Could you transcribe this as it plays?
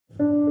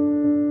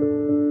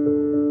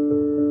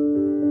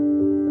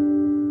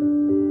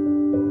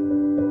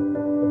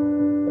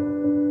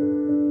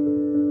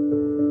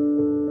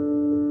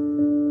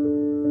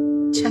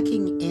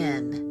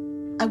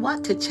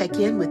want to check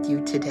in with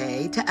you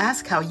today to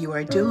ask how you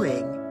are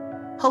doing,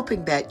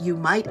 hoping that you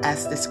might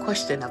ask this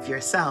question of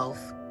yourself.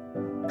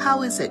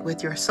 How is it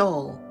with your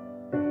soul?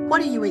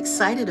 What are you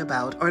excited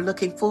about or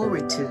looking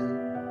forward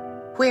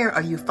to? Where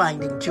are you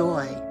finding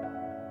joy?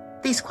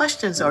 These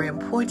questions are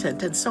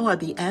important, and so are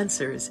the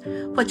answers,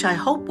 which I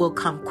hope will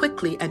come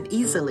quickly and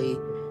easily.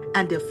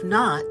 And if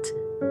not,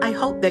 I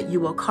hope that you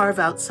will carve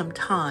out some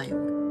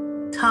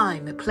time,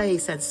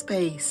 place, and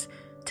space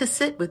to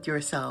sit with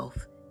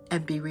yourself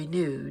and be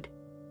renewed.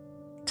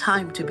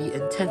 Time to be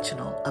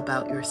intentional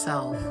about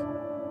yourself.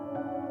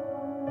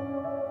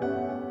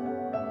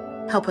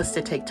 Help us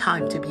to take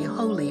time to be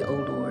holy, O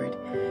Lord,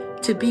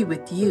 to be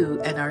with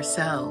you and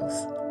ourselves.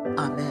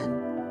 Amen.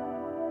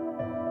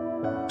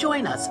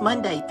 Join us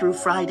Monday through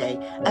Friday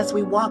as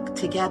we walk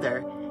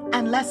together,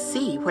 and let's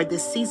see where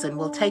this season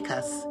will take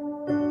us.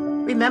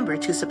 Remember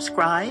to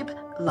subscribe,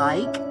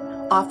 like,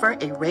 offer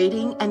a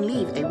rating, and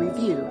leave a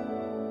review.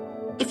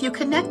 If you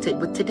connected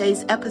with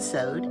today's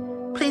episode,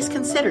 please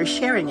consider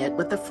sharing it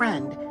with a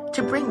friend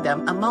to bring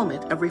them a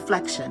moment of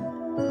reflection.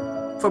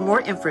 For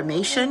more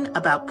information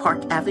about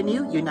Park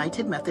Avenue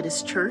United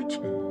Methodist Church,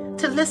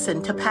 to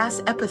listen to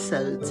past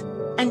episodes,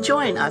 and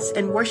join us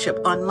in worship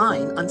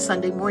online on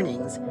Sunday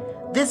mornings,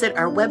 visit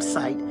our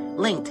website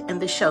linked in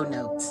the show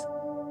notes.